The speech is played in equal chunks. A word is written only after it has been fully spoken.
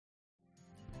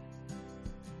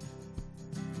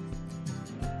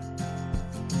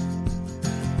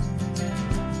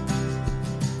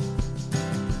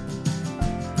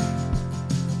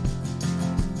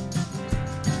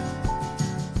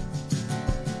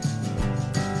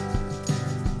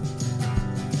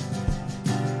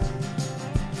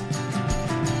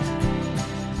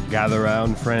Gather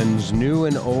round, friends new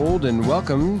and old, and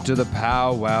welcome to the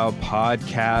Pow Wow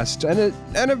Podcast,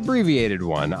 an abbreviated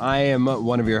one. I am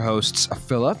one of your hosts,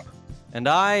 Philip. And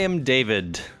I am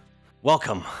David.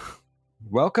 Welcome.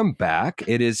 Welcome back.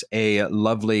 It is a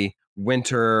lovely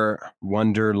winter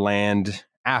wonderland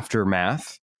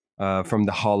aftermath from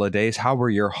the holidays. How were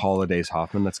your holidays,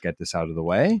 Hoffman? Let's get this out of the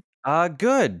way.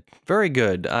 Good. Very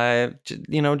good.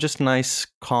 Just nice,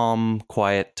 calm,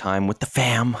 quiet time with the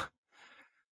fam.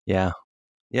 Yeah.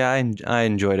 I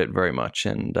enjoyed it very much.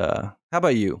 And how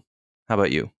about you?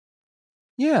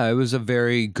 Yeah, it was a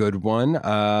very good one.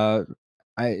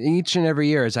 Each and every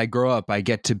year as I grow up, I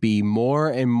get to be more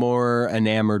and more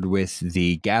enamored with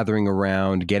the gathering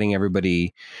around, getting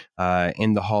everybody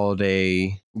in the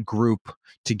holiday group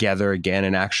together again,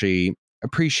 and actually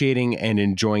appreciating and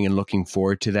enjoying and looking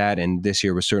forward to that. And this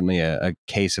year was certainly a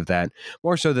case of that,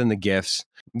 more so than the gifts.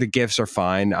 The gifts are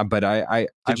fine, but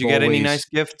Did you get any nice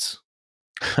gifts?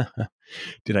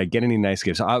 Did I get any nice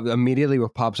gifts? Immediately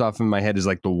what pops off in my head is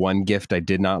like the one gift I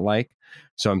did not like.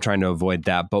 So I'm trying to avoid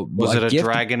that. But was it a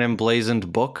dragon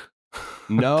emblazoned book?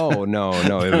 No.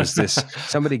 It was this.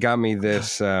 Somebody got me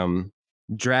this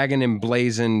dragon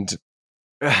emblazoned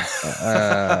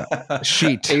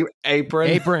sheet.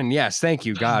 Apron. Yes. Thank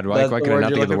you, God. Why could I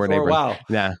not think of the word apron? Wow.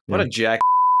 Yeah. What a jack.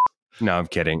 No, I'm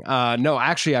kidding. No,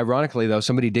 actually, ironically, though,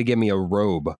 somebody did give me a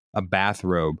robe, a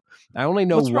bathrobe. I only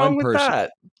know What's wrong one with person.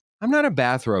 That? I'm not a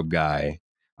bathrobe guy.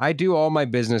 I do all my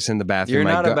business in the bathroom.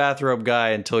 You're not a bathrobe guy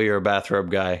until you're a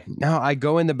bathrobe guy. No, I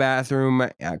go in the bathroom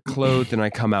clothed and I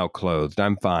come out clothed.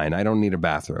 I'm fine. I don't need a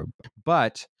bathrobe.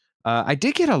 But I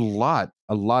did get a lot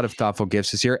of thoughtful gifts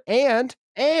this year. And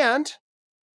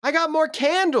I got more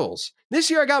candles. This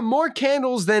year I got more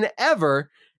candles than ever.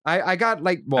 I got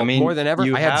more than ever.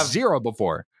 I had zero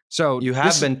before. So you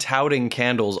have been touting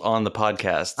candles on the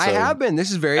podcast. So I have been.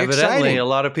 This is very evidently exciting. A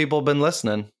lot of people have been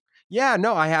listening. Yeah,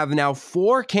 no, I have now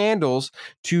 4 candles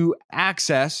to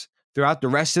access throughout the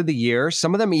rest of the year.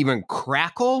 Some of them even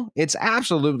crackle. It's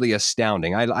absolutely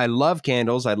astounding. I love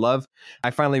candles. I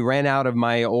finally ran out of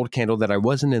my old candle that I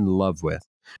wasn't in love with,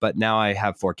 but now I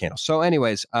have 4 candles. So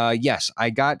anyways, yes, I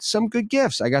got some good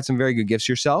gifts. I got some very good gifts.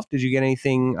 Yourself, did you get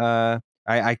anything?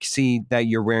 I see that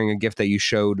you're wearing a gift that you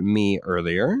showed me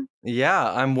earlier.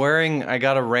 Yeah, I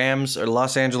got a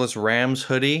Los Angeles Rams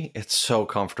hoodie. It's so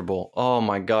comfortable. Oh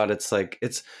my God. It's like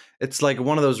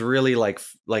one of those really like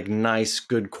nice,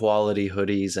 good quality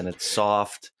hoodies, and it's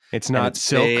soft. It's not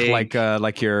silk big.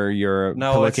 like your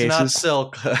no, pillowcases? It's not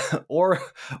silk or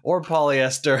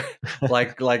polyester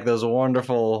like those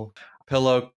wonderful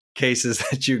pillowcases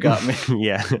that you got me.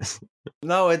 Yeah.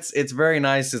 No, it's very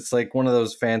nice. It's like one of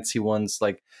those fancy ones.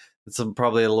 Like it's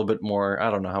probably a little bit more. I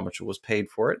don't know how much it was paid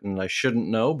for it, and I shouldn't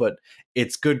know, but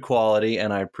it's good quality,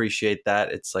 and I appreciate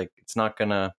that. It's like it's not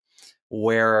gonna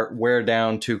wear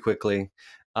down too quickly.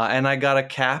 And I got a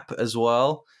cap as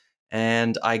well,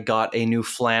 and I got a new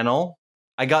flannel.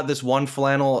 I got this one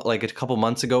flannel like a couple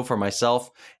months ago for myself,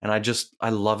 and I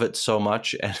love it so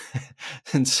much,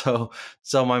 and so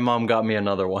my mom got me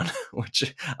another one,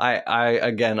 which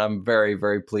I'm very,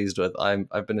 very pleased with.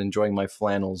 I've been enjoying my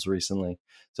flannels recently.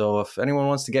 So if anyone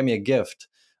wants to get me a gift,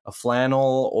 a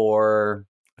flannel or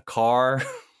a car,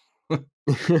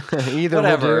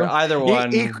 whatever, either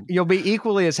one, you'll be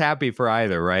equally as happy for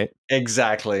either, right?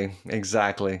 Exactly.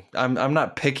 I'm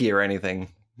not picky or anything.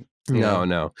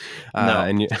 No.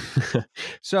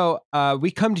 So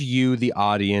we come to you, the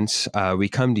audience. We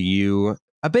come to you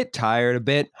a bit tired, a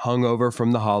bit hungover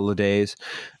from the holidays.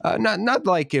 Not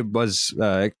like it was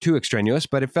too extraneous,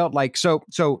 but it felt like so.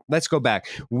 Let's go back.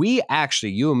 We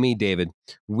actually, you and me, David,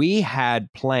 we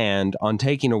had planned on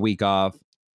taking a week off.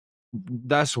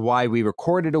 That's why we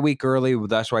recorded a week early.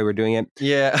 That's why we're doing it.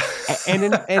 Yeah,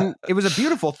 and it was a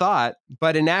beautiful thought,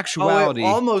 but in actuality, it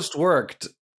almost worked.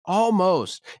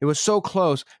 Almost. It was so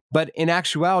close. But in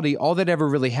actuality, all that ever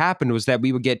really happened was that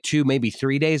we would get 2, maybe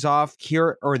 3 days off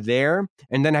here or there,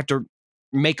 and then have to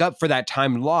make up for that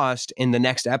time lost in the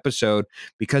next episode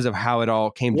because of how it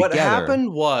all came together. What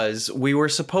happened was we were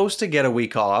supposed to get a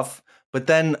week off, but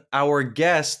then our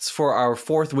guests for our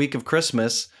 4th week of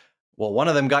Christmas, well, one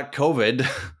of them got COVID.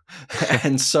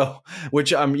 And so,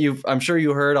 which I'm sure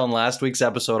you heard on last week's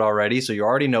episode already, so you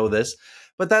already know this.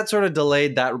 But that sort of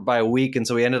delayed that by a week, and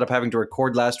so we ended up having to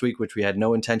record last week, which we had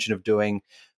no intention of doing.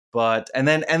 And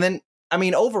then, I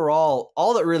mean, overall,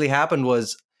 all that really happened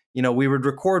was, we would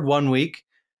record one week,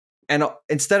 and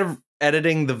instead of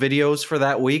editing the videos for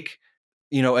that week,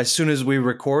 as soon as we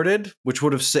recorded, which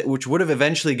would have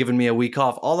eventually given me a week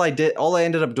off, all I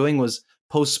ended up doing was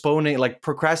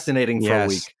procrastinating for a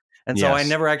week. And so I Yes.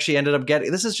 never actually ended up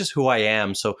getting, this is just who I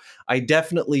am. So I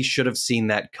definitely should have seen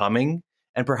that coming.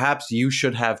 And perhaps you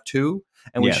should have too.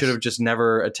 And we should Yes. have just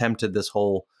never attempted this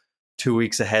whole 2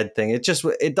 weeks ahead thing.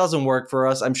 It doesn't work for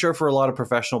us. I'm sure for a lot of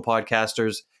professional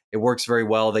podcasters, it works very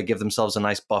well. They give themselves a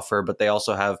nice buffer, but they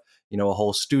also have, a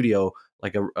whole studio,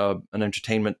 like an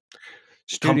entertainment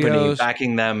company Studios,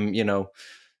 backing them,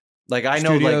 like I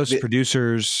know like studios,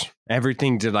 producers,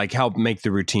 everything to like help make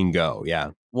the routine go.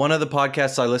 Yeah. one of the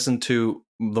podcasts I listen to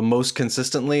the most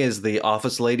consistently is the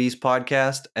Office Ladies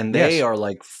podcast, and they Yes. are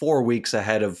like 4 weeks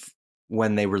ahead of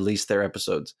when they release their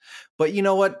episodes. But you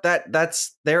know what?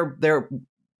 That's they're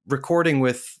recording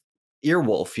with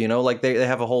Earwolf. Like they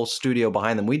have a whole studio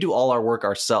behind them. We do all our work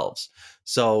ourselves,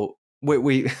 so we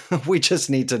we just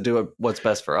need to do what's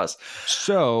best for us.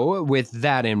 So, with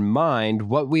that in mind,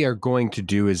 what we are going to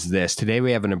do is this. Today,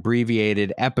 we have an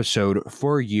abbreviated episode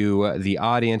for you, the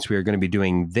audience. We are going to be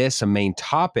doing this, a main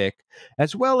topic,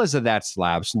 as well as a That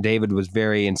Slaps. David was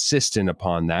very insistent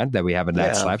upon that we have a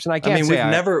That Yeah, Slaps. And I I can't mean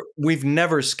say we've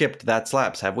never skipped that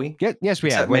slaps, have we? yes, we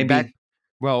have. Except Went back. maybe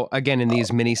Well, again, in these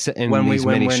when we mini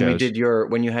when we shows. did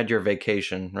when you had your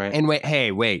vacation, right? And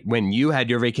wait, when you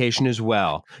had your vacation as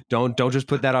well, don't just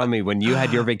put that on me. When you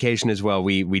had your vacation as well,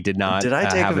 we did not Did I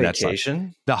take a have a That Slaps.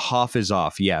 vacation? The Hoff is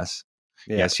off. Yes.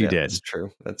 Yeah, Yes, you yeah, did. that's true.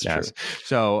 That's Yes. true.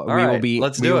 So All right,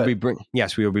 let's do it.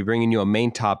 we will be bringing you a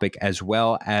main topic as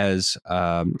well as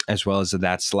the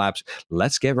That Slaps.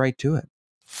 Let's get right to it.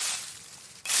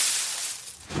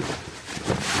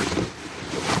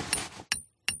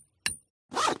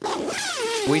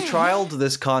 We trialed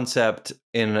this concept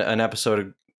in an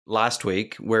episode last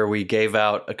week where we gave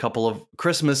out a couple of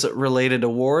Christmas related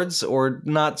awards, or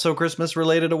not so Christmas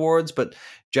related awards, but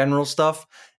general stuff.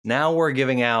 Now we're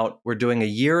doing a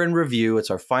year in review.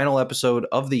 It's our final episode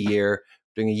of the year,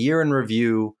 doing a year in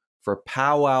review for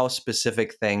powwow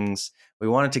specific things. We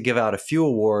wanted to give out a few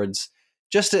awards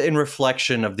just in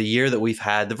reflection of the year that we've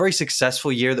had, the very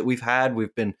successful year that we've had.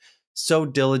 We've been so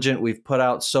diligent. We've put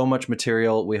out so much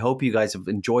material. We hope you guys have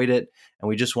enjoyed it, and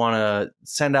we just want to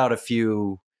send out a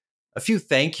few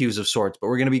thank yous of sorts, but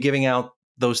we're going to be giving out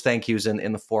those thank yous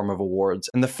in the form of awards.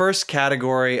 And the first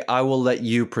category, I will let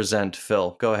you present,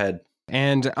 Phil. Go ahead.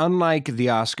 And unlike the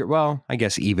Oscar, well, I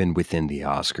guess even within the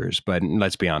Oscars, but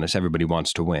let's be honest, everybody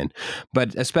wants to win.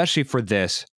 But especially for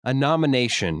this, a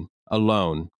nomination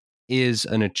alone is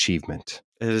an achievement.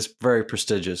 It is very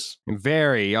prestigious.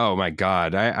 Very. Oh my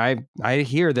God. I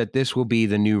hear that this will be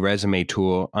the new resume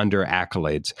tool under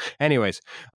accolades. Anyways,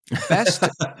 best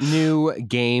new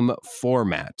game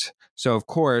format. So, of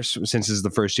course, since this is the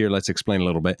first year, let's explain a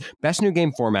little bit. Best new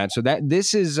game format. So that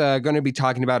this is going to be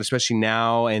talking about, especially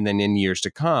now and then in years to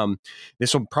come.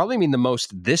 This will probably mean the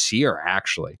most this year,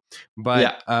 actually.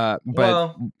 But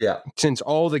yeah. Since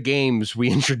all the games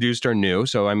we introduced are new,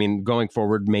 so I mean, going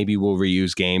forward, maybe we'll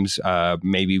reuse games.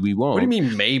 Maybe we won't. What do you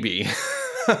mean, maybe?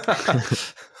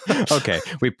 Okay,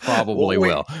 we probably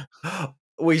will.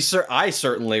 I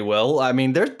certainly will. I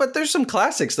mean, there's some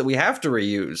classics that we have to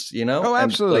reuse, Oh,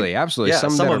 absolutely, absolutely. Yeah,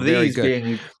 some of very these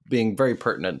good. being very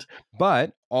pertinent.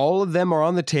 But all of them are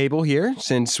on the table here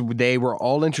since they were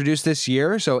all introduced this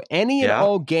year. So any and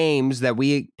all games that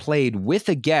we played with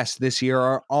a guest this year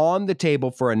are on the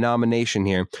table for a nomination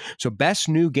here. So best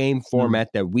new game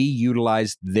format that we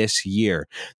utilized this year.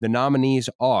 The nominees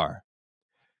are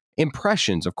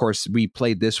Impressions. Of course, we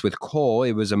played this with Cole.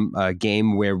 It was a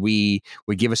game where we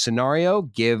would give a scenario,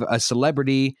 give a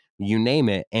celebrity, you name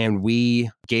it, and we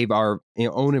gave our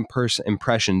own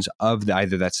impressions of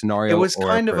either that scenario. It was or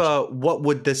kind of a what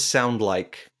would this sound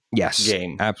like? Yes,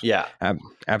 game.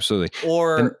 Absolutely.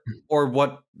 Or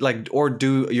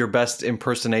do your best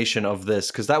impersonation of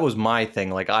this, because that was my thing.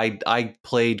 Like I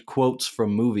played quotes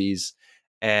from movies,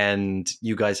 and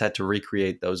you guys had to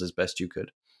recreate those as best you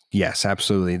could. Yes,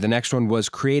 absolutely. The next one was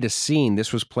Create a Scene.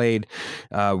 This was played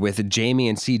with Jamie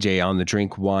and CJ on the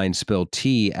Drink Wine Spill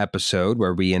Tea episode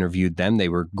where we interviewed them. They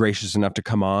were gracious enough to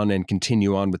come on and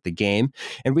continue on with the game.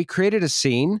 And we created a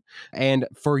scene. And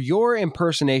for your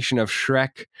impersonation of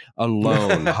Shrek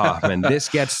alone, Hoffman, this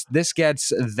gets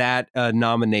that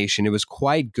nomination. It was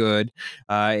quite good.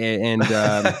 And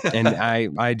I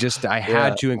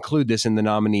had to include this in the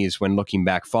nominees when looking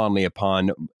back fondly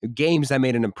upon games that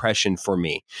made an impression for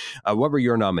me. What were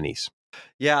your nominees?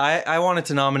 Yeah, I wanted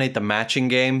to nominate the matching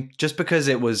game just because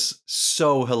it was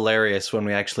so hilarious when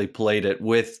we actually played it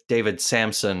with David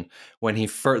Sampson. When the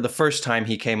first time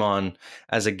he came on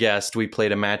as a guest, we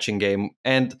played a matching game.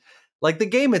 And like the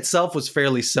game itself was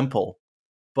fairly simple,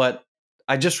 but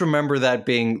I just remember that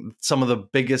being some of the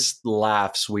biggest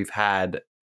laughs we've had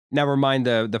Now, remind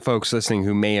the folks listening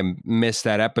who may have missed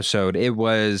that episode. It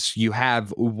was you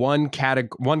have one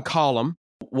column.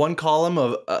 One column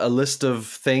of a list of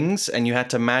things, and you had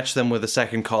to match them with a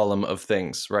second column of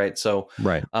things, right? So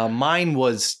Right. mine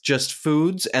was just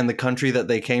foods and the country that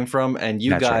they came from, and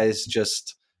you That's right. guys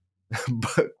just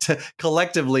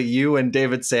collectively, you and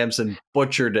David Sampson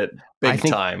butchered it big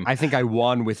time. I think I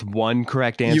won with one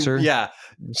correct answer.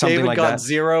 Something David like got that.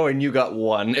 0 and you got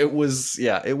 1. It was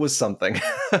something.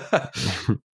 All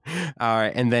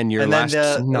right, and then your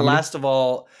last of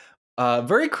all,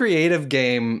 very creative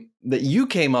game that you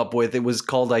came up with. It was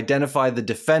called Identify the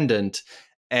Defendant,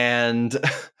 and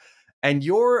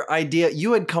your idea,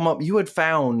 you had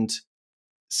found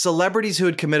celebrities who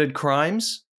had committed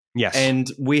crimes. Yes, and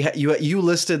you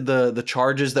listed the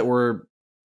charges that were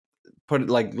put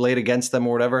laid against them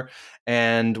or whatever,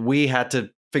 and we had to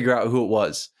figure out who it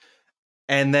was.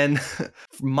 And then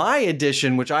my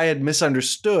addition, which I had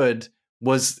misunderstood,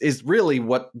 is really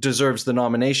what deserves the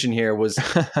nomination here. Was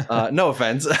no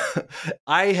offense,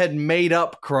 I had made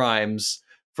up crimes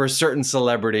for certain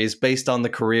celebrities based on the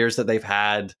careers that they've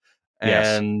had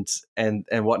and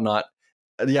whatnot.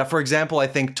 Yeah, for example, I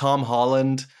think Tom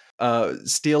Holland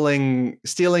stealing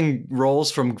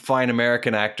roles from fine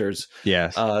American actors.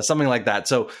 Yes, something like that.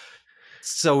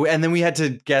 So and then we had to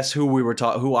guess who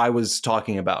who I was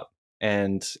talking about.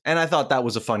 And I thought that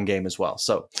was a fun game as well.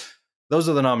 So those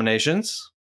are the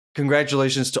nominations.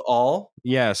 Congratulations to all.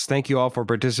 Yes, thank you all for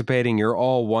participating. You're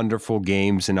all wonderful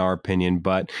games in our opinion,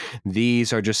 but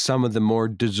these are just some of the more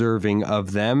deserving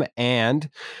of them. And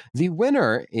the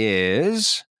winner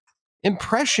is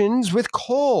Impressions with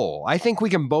Cole. I think we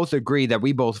can both agree that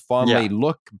we both fondly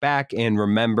look back and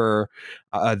remember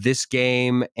this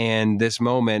game and this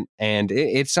moment, and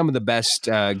it's some of the best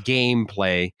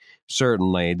gameplay,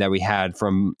 certainly, that we had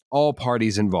from all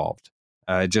parties involved.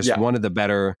 One of the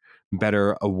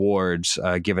better awards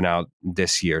given out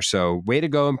this year. So way to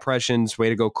go, Impressions. Way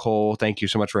to go, Cole. Thank you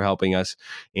so much for helping us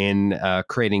in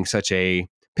creating such a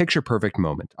picture-perfect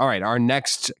moment. All right, our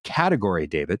next category,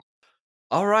 David.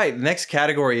 All right, next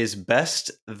category is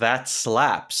Best That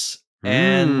Slaps.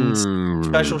 And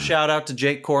special shout out to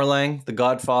Jake Corlang, the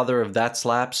godfather of That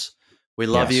Slaps. We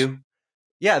love you.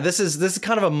 Yeah, this is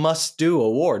kind of a must-do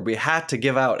award. We had to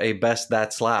give out a Best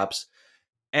That Slaps.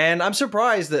 And I'm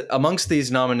surprised that amongst these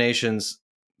nominations,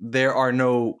 there are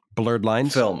no blurred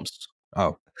lines films.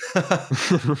 Oh.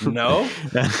 No,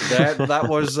 that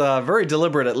was very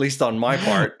deliberate, at least on my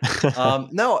part.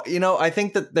 No, I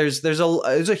think that there's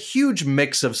a huge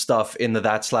mix of stuff in the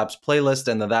That Slaps playlist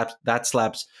and the That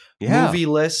Slaps movie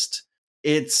list.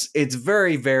 It's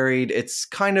very varied. It's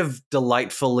kind of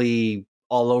delightfully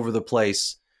all over the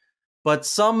place. But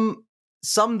some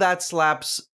That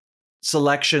Slaps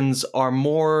selections are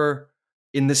more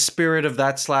in the spirit of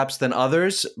That Slaps than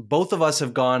others. Both of us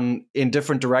have gone in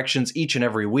different directions each and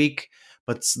every week,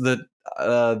 but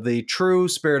the true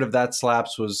spirit of That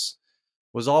Slaps was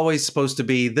always supposed to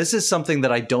be, this is something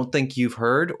that I don't think you've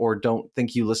heard or don't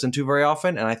think you listen to very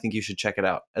often, and I think you should check it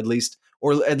out, at least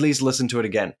listen to it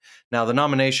again. Now, the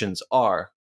nominations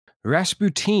are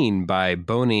Rasputin by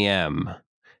Boney M,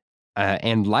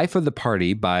 and Life of the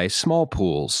Party by Small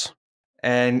Pools.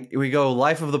 And we go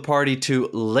Life of the Party to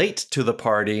Late to the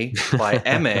Party by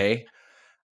M.A.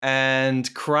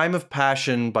 and Crime of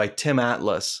Passion by Tim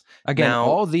Atlas. Again, now,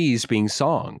 all these being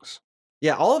songs.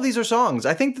 Yeah, all of these are songs.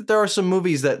 I think that there are some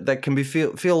movies that can feel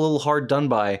a little hard done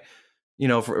by,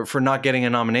 for not getting a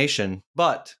nomination.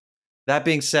 But that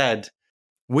being said,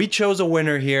 we chose a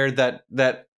winner here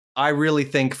that I really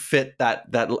think fit that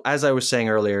as I was saying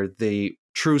earlier, the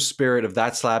true spirit of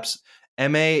That Slaps.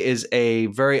 M.A. is a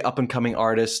very up-and-coming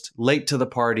artist. Late to the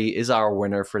Party is our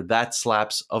winner for That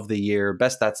Slaps of the Year,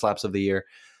 Best That Slaps of the Year.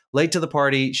 Late to the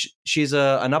Party, she's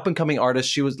an up-and-coming artist.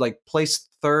 She was placed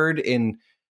 3rd in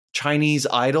Chinese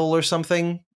Idol or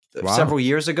something several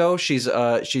years ago. She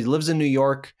lives in New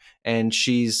York, and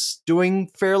she's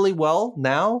doing fairly well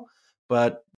now,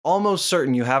 but almost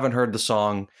certain you haven't heard the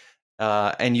song,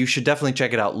 and you should definitely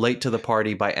check it out. Late to the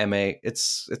Party by M.A.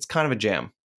 It's kind of a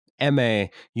jam. M.A.,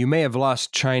 you may have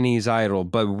lost Chinese Idol,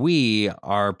 but we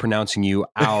are pronouncing you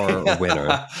our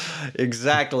winner.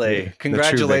 Exactly.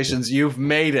 Congratulations. You've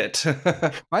made it.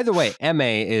 By the way,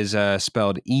 M.A. is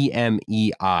spelled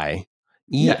E-M-E-I.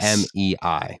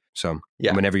 E-M-E-I. So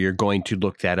whenever you're going to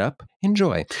look that up,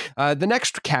 enjoy. The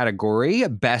next category,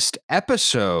 Best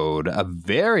Episode, a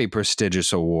very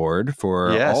prestigious award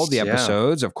for all the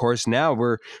episodes. Of course, now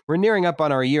we're nearing up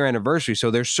on our year anniversary,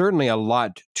 so there's certainly a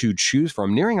lot to choose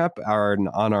from. Nearing up on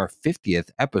our 50th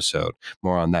episode.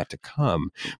 More on that to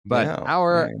come. But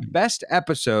our Best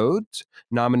Episodes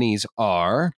nominees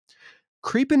are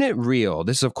Creeping It Real.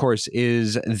 This, of course,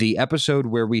 is the episode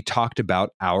where we talked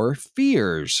about our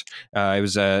fears. It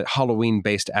was a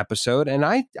Halloween-based episode, and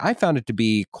I found it to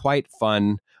be quite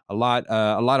fun. A lot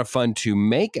of fun to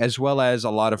make, as well as a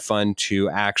lot of fun to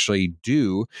actually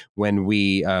do when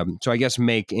we. So I guess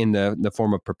make in the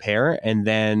form of prepare, and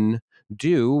then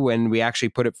do when we actually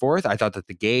put it forth. I thought that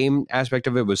the game aspect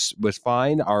of it was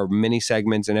fine. Our mini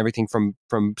segments and everything from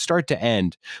start to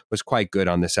end was quite good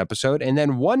on this episode. And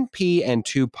then 1P and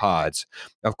 2 Pods.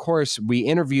 Of course, we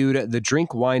interviewed the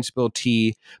Drink Wine Spill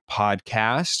Tea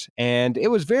podcast, and it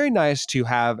was very nice to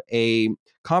have a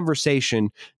conversation,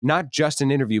 not just an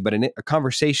interview, but a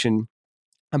conversation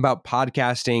about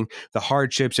podcasting, the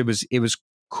hardships. It was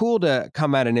cool to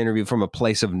come at an interview from a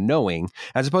place of knowing,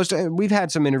 as opposed to we've had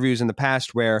some interviews in the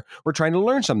past where we're trying to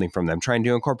learn something from them, trying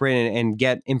to incorporate and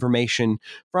get information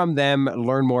from them,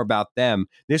 learn more about them.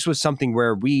 This was something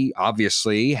where we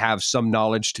obviously have some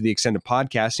knowledge to the extent of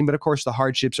podcasting, but of course the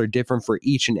hardships are different for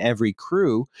each and every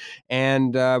crew.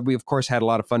 And we of course had a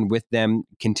lot of fun with them,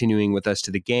 continuing with us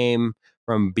to the game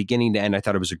from beginning to end. I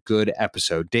thought it was a good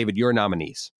episode. David, your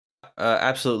nominees.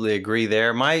 Absolutely agree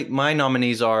there. My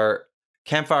nominees are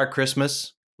Campfire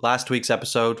Christmas, last week's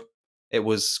episode. It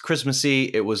was Christmassy.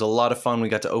 It was a lot of fun. We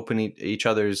got to open each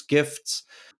other's gifts,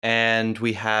 and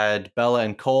we had Bella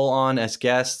and Cole on as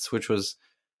guests, which was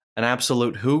an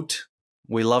absolute hoot.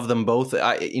 We love them both.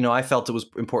 I felt it was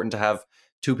important to have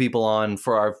two people on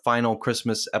for our final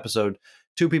Christmas episode.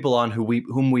 Two people on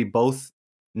whom we both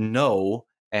know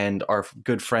and are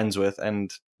good friends with,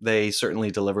 and they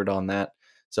certainly delivered on that.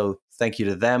 So thank you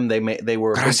to them. They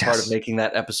were a big part of making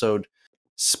that episode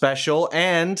special.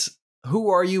 And Who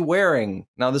Are You Wearing?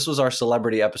 Now, this was our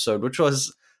celebrity episode, which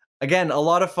was, again, a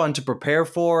lot of fun to prepare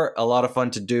for, a lot of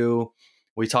fun to do.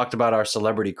 We talked about our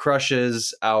celebrity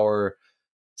crushes, our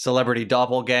celebrity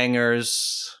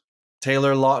doppelgangers,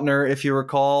 Taylor Lautner, if you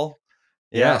recall.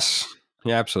 Yes.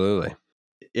 Yeah, absolutely.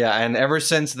 Yeah, and ever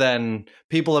since then,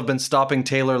 people have been stopping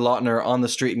Taylor Lautner on the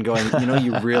street and going,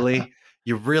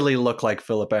 you really look like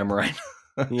Philip Amrine.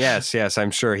 Yes,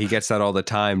 I'm sure he gets that all the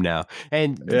time now.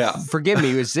 And yeah. Forgive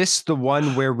me, is this the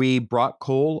one where we brought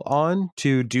Cole on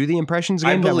to do the impressions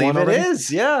game? I believe it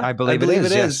is. Yeah, I believe it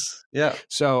is. Yes. Yeah.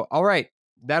 So, all right.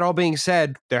 That all being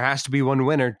said, there has to be one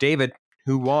winner. David,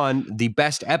 who won the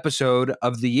best episode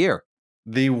of the year?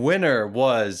 The winner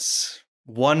was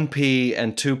 1P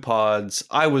and 2 Pods.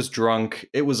 I was drunk.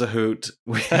 It was a hoot.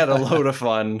 We had a load of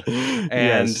fun,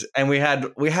 and we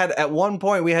had at one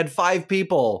point we had 5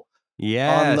 people.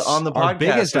 Yes, on the podcast, our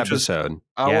biggest episode.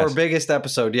 Our biggest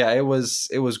episode. Yeah, it was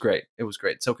great. It was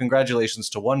great. So congratulations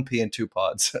to 1P and 2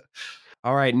 Pods.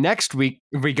 All right, next week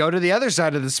we go to the other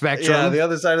side of the spectrum. Yeah, the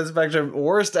other side of the spectrum.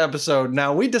 Worst episode.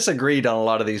 Now, we disagreed on a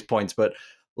lot of these points, but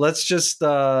let's just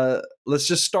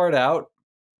start out.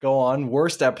 Go on.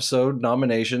 Worst episode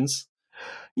nominations.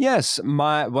 Yes,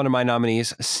 one of my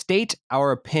nominees, State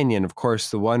Our Opinion. Of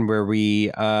course, the one where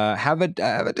we have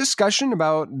a discussion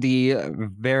about the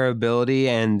variability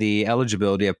and the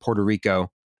eligibility of Puerto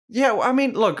Rico. Yeah, I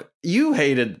mean, look, you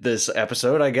hated this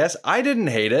episode, I guess. I didn't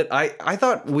hate it. I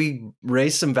thought we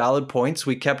raised some valid points.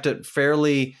 We kept it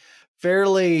fairly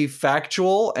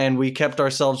factual, and we kept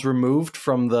ourselves removed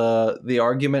from the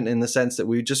argument in the sense that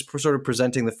we just sort of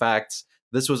presenting the facts.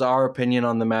 This was our opinion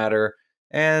on the matter,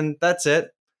 and that's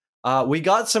it. We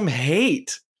got some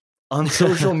hate on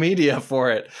social media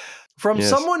for it from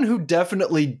someone who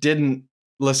definitely didn't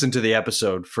listen to the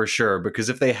episode, for sure, because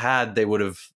if they had, they would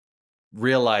have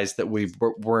realized that we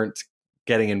weren't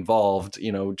getting involved,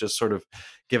 just sort of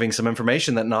giving some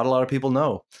information that not a lot of people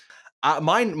know.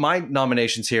 My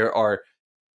nominations here are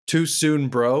Too Soon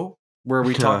Bro, where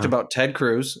we talked about Ted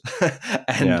Cruz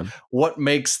and what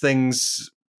makes things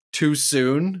too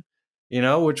soon,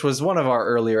 which was one of our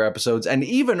earlier episodes. And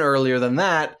even earlier than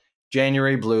that,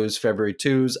 January Blues, February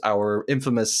 2s, our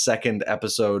infamous second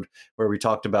episode where we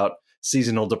talked about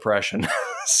seasonal depression.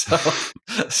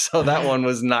 So that one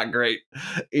was not great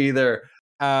either.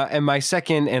 And my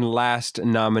second and last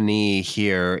nominee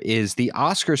here is the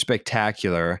Oscar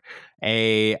Spectacular.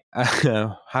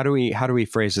 How do we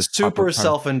phrase this? Super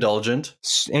self-indulgent,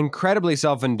 incredibly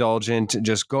self-indulgent.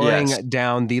 Just going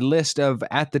down the list of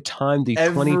at the time the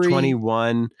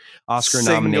 2021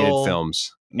 Oscar-nominated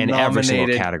films in every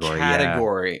single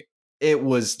category. It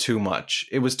was too much.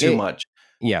 It was too much.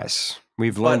 Yes.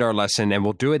 We've learned our lesson, and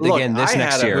we'll do it again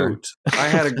next year. I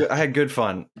had good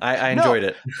fun. I enjoyed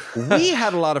it. We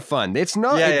had a lot of fun. It's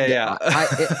not. Yeah.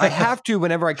 I have to,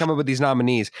 whenever I come up with these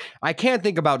nominees, I can't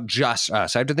think about just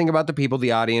us. I have to think about the people,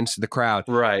 the audience, the crowd.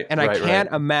 Right. And I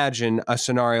can't imagine a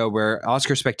scenario where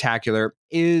Oscar Spectacular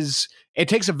is It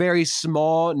takes a very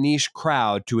small niche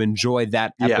crowd to enjoy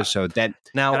that Yeah. episode that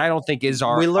Now I don't think is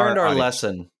we learned our our audience.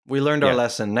 lesson. We learned our Yeah.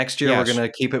 lesson. Next year, we're Yes. going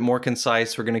to keep it more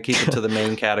concise. We're going to keep it to the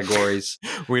main categories.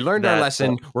 We learned our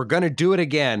lesson. We're going to do it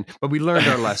again, but we learned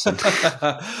our lesson.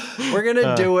 We're going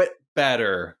to do it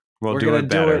better. We're going to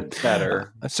do better. it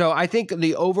better. So I think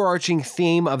the overarching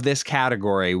theme of this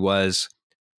category was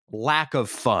lack of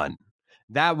fun.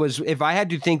 That was, if I had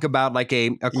to think about like a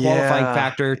qualifying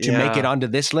factor to make it onto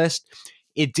this list,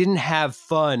 it didn't have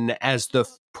fun as the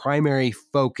primary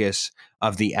focus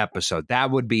of the episode.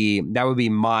 That would be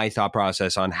my thought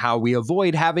process on how we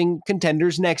avoid having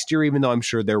contenders next year, even though I'm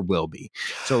sure there will be.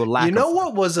 So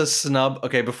what was a snub?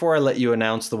 Okay, before I let you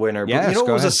announce the winner, yes, but you know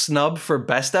what was ahead. a snub for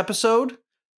best episode?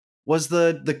 Was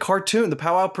the cartoon, the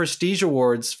Powwow Prestige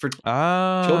Awards for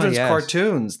children's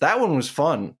cartoons. That one was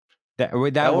fun. That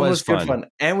one was good fun.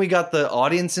 And we got the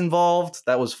audience involved.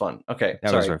 That was fun. Okay,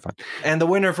 that was very fun. And the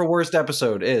winner for worst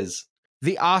episode is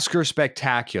the Oscar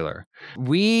Spectacular.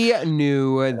 We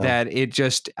knew that it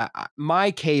just,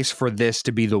 my case for this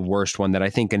to be the worst one that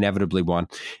I think inevitably won.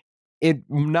 It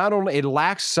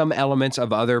lacks some elements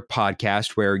of other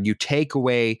podcasts where you take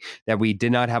away that we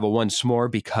did not have a once more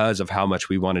because of how much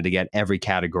we wanted to get every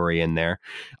category in there.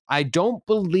 I don't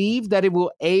believe that it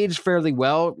will age fairly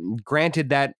well. Granted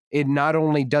that it not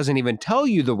only doesn't even tell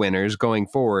you the winners going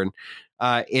forward,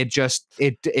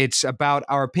 it's about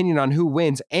our opinion on who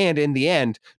wins, and in the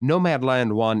end,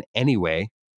 Nomadland won anyway.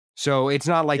 So it's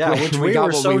not like we got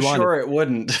were what so we wanted. Sure it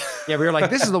wouldn't. Yeah, we were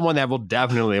like, this is the one that will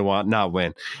definitely not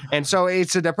win. And so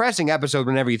it's a depressing episode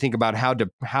whenever you think about how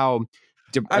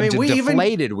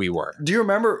deflated we were. Do you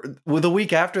remember the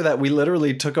week after that, we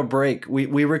literally took a break.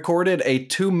 We recorded a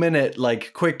 2-minute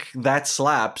like quick that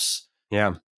slaps.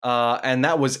 Yeah. And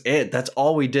that was it. That's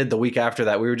all we did the week after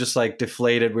that. We were just like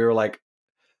deflated. We were like,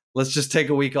 let's just take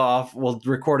a week off. We'll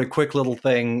record a quick little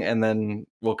thing and then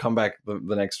we'll come back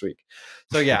the next week.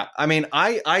 So yeah, I mean,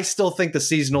 I still think the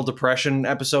seasonal depression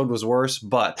episode was worse,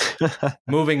 but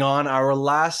moving on, our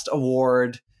last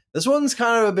award, this one's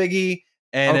kind of a biggie,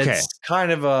 and it's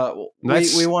kind of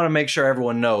we want to make sure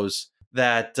everyone knows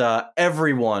that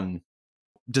everyone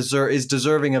is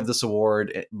deserving of this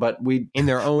award, but we in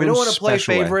their own we don't want to play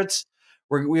special way. favorites.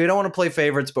 We don't want to play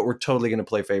favorites, but we're totally going to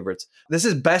play favorites. This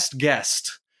is best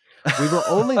guest. We were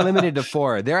only limited to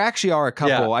 4. There actually are a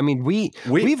couple. Yeah. I mean, we've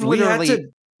literally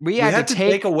we had to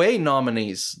take away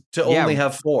nominees to only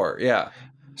have 4. Yeah.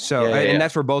 So and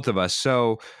that's for both of us.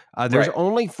 So there's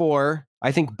only 4.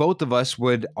 I think both of us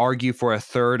would argue for a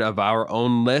third of our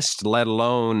own list, let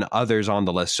alone others on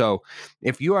the list. So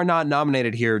if you are not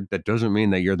nominated here, that doesn't mean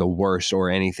that you're the worst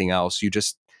or anything else. You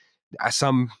just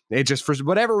for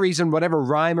whatever reason, whatever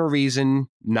rhyme or reason,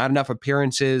 not enough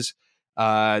appearances,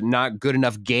 not good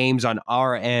enough games on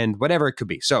our end, whatever it could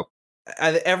be. So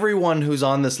everyone who's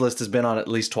on this list has been on at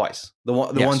least twice. The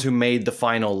ones who made the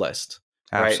final list.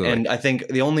 Absolutely. Right. And I think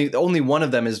the only one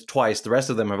of them is twice. The rest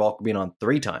of them have all been on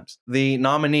 3 times. The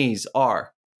nominees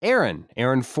are Aaron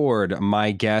Ford,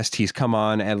 my guest. He's come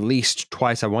on at least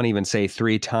twice. I won't even say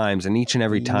 3 times. And each and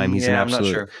every time he's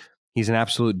He's an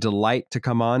absolute delight to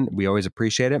come on. We always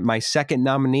appreciate it. My second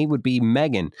nominee would be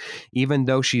Megan. Even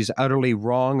though she's utterly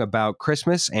wrong about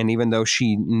Christmas, and even though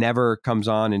she never comes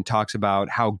on and talks about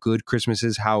how good Christmas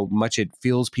is, how much it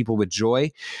fills people with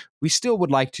joy, we still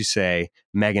would like to say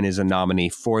Megan is a nominee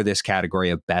for this category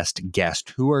of Best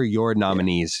Guest. Who are your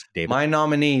nominees, David? My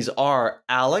nominees are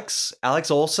Alex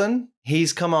Olson.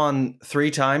 He's come on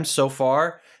 3 times so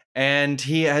far. And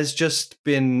he has just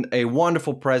been a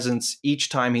wonderful presence each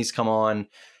time he's come on.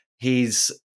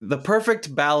 He's the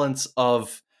perfect balance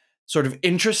of sort of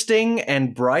interesting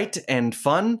and bright and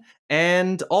fun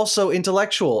and also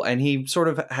intellectual. And he sort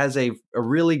of has a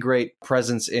really great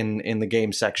presence in the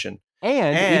game section.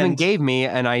 And even gave me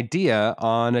an idea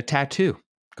on a tattoo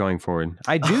going forward.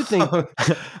 I do think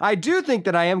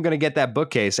that I am going to get that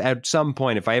bookcase at some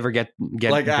point if I ever get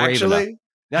like brave actually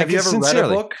enough. Have you ever read a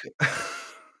book?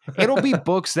 It'll be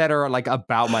books that are like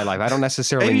about my life. I don't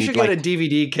necessarily Maybe you need should get a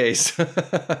DVD case.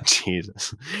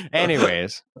 Jesus.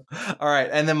 Anyways. All right.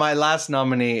 And then my last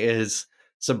nominee is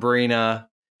Sabrina.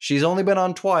 She's only been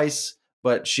on twice,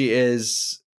 but she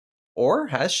is, or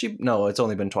has she? No, it's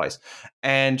only been twice.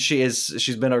 And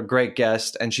she's been a great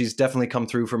guest, and she's definitely come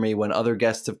through for me when other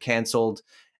guests have canceled.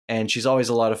 And she's always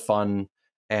a lot of fun.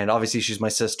 And obviously she's my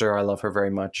sister. I love her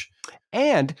very much.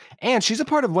 And she's a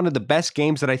part of one of the best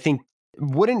games that I think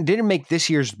didn't make this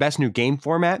year's best new game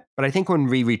format, but I think when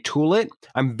we retool it,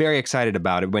 I'm very excited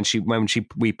about it.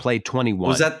 We played 21.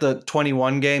 Was that the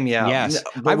 21 game? Yeah. Yes.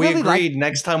 But we agreed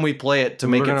next time we play it to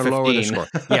make it 15. Lower the score.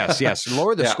 Yes,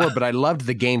 lower the score. But I loved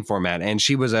the game format, and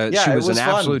she was an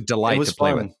absolute delight to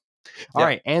play with. All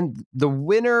right, and the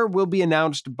winner will be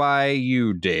announced by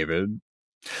you, David.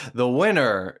 The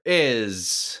winner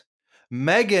is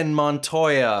Megan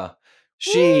Montoya.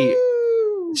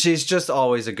 She's just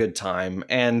always a good time.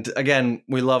 And again,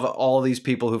 we love all these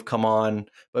people who've come on.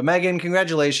 But Megan,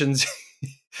 congratulations.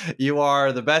 You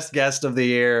are the best guest of the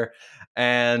year.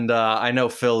 And I know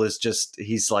Phil is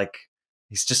he's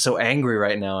just so angry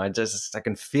right now. I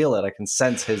can feel it. I can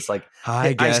sense his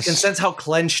I can sense how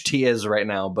clenched he is right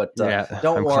now. But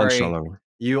don't worry.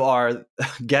 You are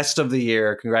guest of the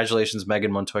year. Congratulations,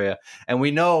 Megan Montoya. And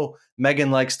we know Megan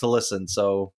likes to listen.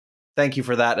 So thank you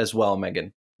for that as well,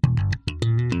 Megan.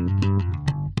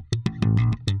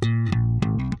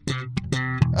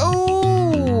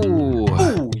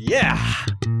 Oh, yeah.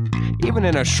 Even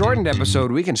in a shortened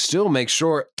episode, we can still make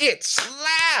sure it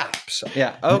slaps.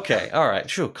 Yeah. Okay. All right.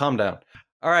 Shoo, calm down.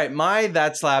 All right, my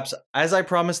That Slaps. As I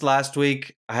promised last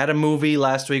week, I had a movie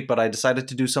last week, but I decided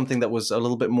to do something that was a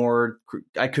little bit more,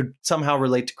 I could somehow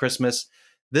relate to Christmas.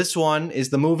 This one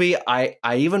is the movie. I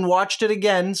even watched it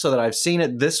again so that I've seen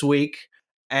it this week.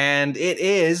 And it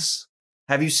is,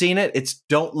 have you seen it? It's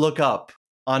Don't Look Up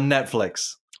on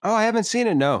Netflix. Oh, I haven't seen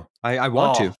it, no. I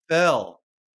want to. Phil,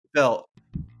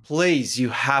 please, you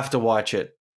have to watch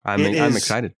it. I'm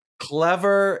excited.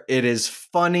 Clever. It is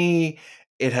funny.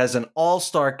 It has an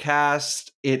all-star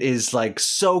cast. It is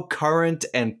so current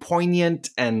and poignant,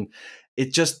 and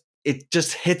it just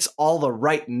hits all the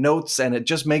right notes, and it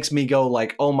just makes me go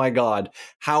oh my God,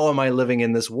 how am I living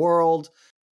in this world?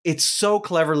 It's so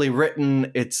cleverly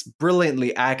written. It's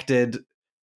brilliantly acted.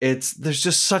 There's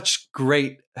just such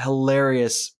great,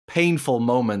 hilarious, painful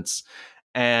moments,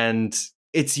 and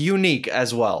it's unique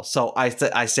as well. So I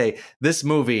say this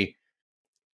movie,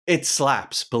 it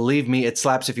slaps. Believe me, it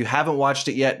slaps. If you haven't watched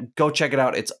it yet, go check it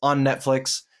out. It's on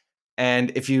Netflix.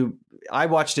 And I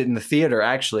watched it in the theater,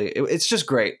 actually. It's just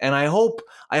great. And I hope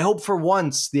for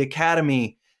once the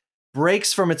Academy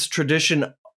breaks from its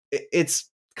tradition. It's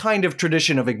kind of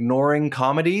tradition of ignoring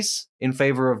comedies in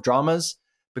favor of dramas,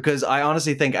 because I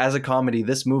honestly think as a comedy,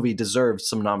 this movie deserves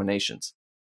some nominations.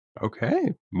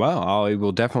 Okay. Well, I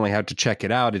will definitely have to check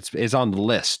it out. It's on the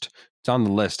list. It's on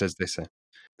the list, as they say.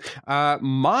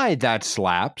 My That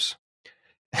Slaps.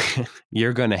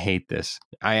 You're gonna hate this.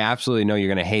 I absolutely know you're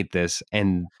gonna hate this.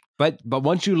 But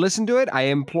once you listen to it, I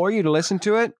implore you to listen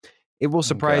to it. It will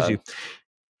surprise you.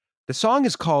 The song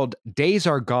is called "Days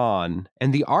Are Gone,"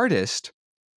 and the artist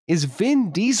is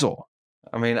Vin Diesel.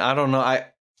 I mean, I don't know.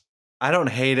 I don't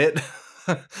hate it.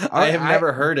 I have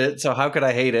never heard it, so how could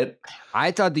I hate it?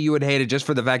 I thought that you would hate it just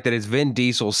for the fact that it's Vin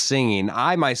Diesel singing.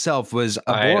 I myself was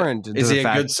abhorrent. Is he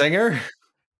a good singer?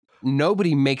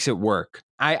 Nobody makes it work.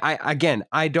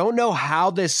 I don't know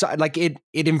how this, it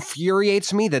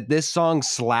infuriates me that this song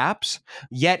slaps,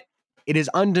 yet it is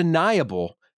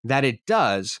undeniable that it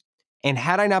does. And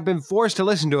had I not been forced to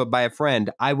listen to it by a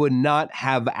friend, I would not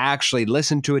have actually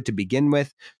listened to it to begin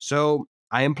with. So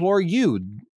I implore you,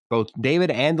 both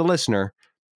David and the listener,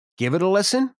 give it a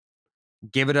listen,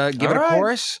 give it a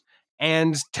chorus,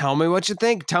 and tell me what you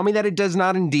think. Tell me that it does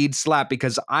not indeed slap,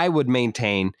 because I would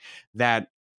maintain that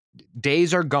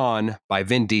Days Are Gone by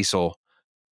Vin Diesel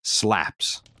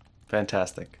slaps.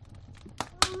 Fantastic.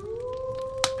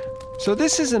 So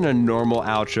this isn't a normal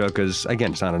outro because,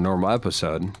 again, it's not a normal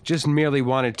episode. Just merely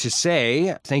wanted to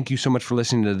say thank you so much for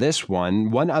listening to this one.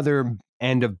 One other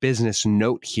end of business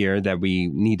note here that we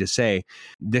need to say.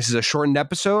 This is a shortened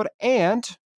episode, and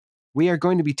we are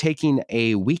going to be taking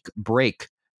a week break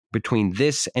between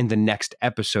this and the next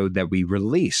episode that we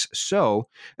release. So,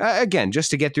 again, just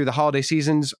to get through the holiday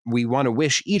seasons, we want to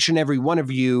wish each and every one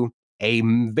of you a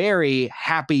very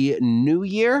happy new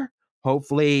year.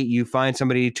 Hopefully you find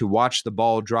somebody to watch the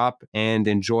ball drop and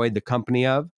enjoy the company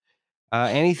of.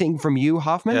 Anything from you,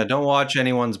 Hoffman? Yeah, don't watch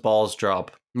anyone's balls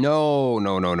drop. No.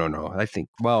 I think,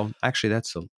 well, actually,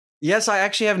 that's a... Yes, I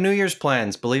actually have New Year's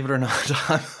plans, believe it or not.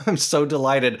 I'm so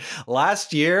delighted.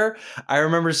 Last year, I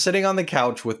remember sitting on the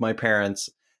couch with my parents.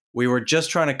 We were just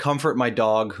trying to comfort my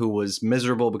dog who was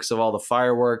miserable because of all the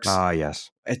fireworks. Ah, yes.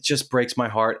 It just breaks my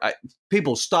heart.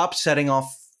 People, stop setting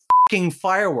off fucking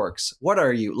fireworks. What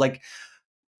are you?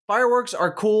 Fireworks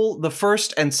are cool the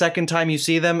first and second time you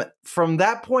see them. From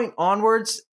that point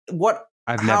onwards,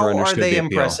 how are they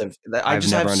impressive? I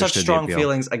just have such strong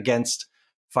feelings against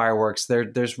fireworks.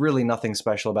 There's really nothing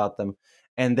special about them.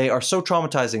 and they are so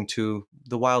traumatizing to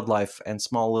the wildlife and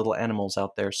small little animals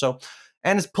out there. So,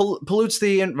 and it pollutes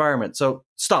the environment. So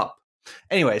stop.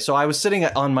 Anyway, so I was sitting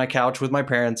on my couch with my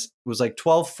parents. It was like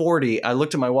 12:40. I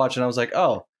looked at my watch and I was like,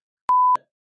 oh,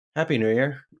 Happy New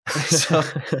Year.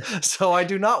 So I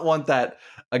do not want that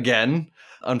again,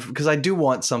 because I do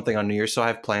want something on New Year. So I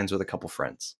have plans with a couple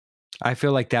friends. I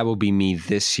feel like that will be me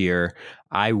this year.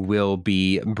 I will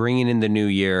be bringing in the new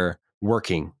year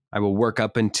working. I will work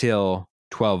up until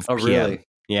 12 p.m. Oh, really?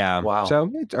 Yeah. Wow.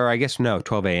 So, or I guess no,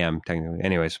 12 a.m. technically.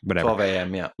 Anyways, whatever. 12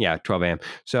 a.m. Yeah. Yeah, 12 a.m.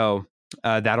 So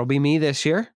that'll be me this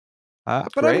year.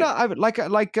 But Great.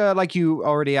 like you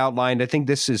already outlined, I think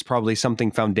this is probably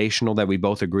something foundational that we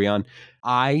both agree on.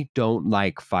 I don't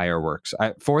like fireworks.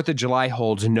 4th of July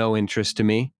holds no interest to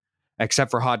me, except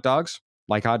for hot dogs.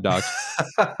 Like hot dogs.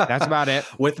 That's about it.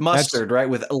 With mustard, right?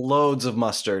 With loads of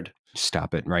mustard.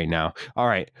 Stop it right now. All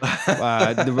right.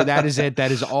 That is it.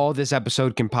 That is all this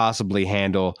episode can possibly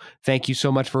handle. Thank you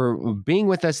so much for being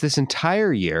with us this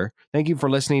entire year. Thank you for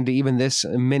listening to even this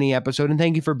mini episode. And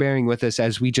thank you for bearing with us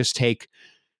as we just take,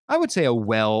 I would say, a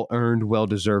well-earned,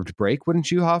 well-deserved break.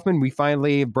 Wouldn't you, Hoffman? We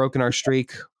finally have broken our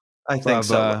streak I think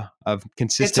of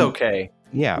consistent. It's okay.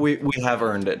 Yeah. We have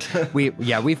earned it.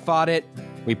 We fought it.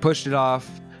 We pushed it off.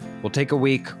 We'll take a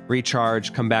week,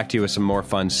 recharge, come back to you with some more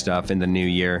fun stuff in the new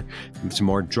year, some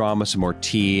more drama, some more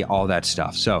tea, all that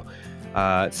stuff. So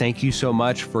thank you so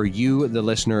much for you, the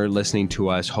listener, listening to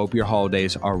us. Hope your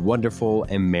holidays are wonderful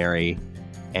and merry.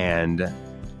 And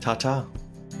ta-ta.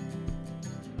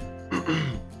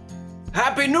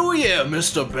 Happy New Year,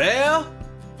 Mr. Bear.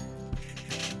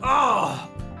 Oh,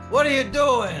 what are you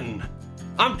doing?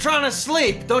 I'm trying to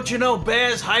sleep. Don't you know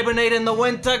bears hibernate in the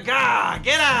winter? Gah,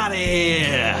 get out of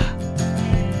here.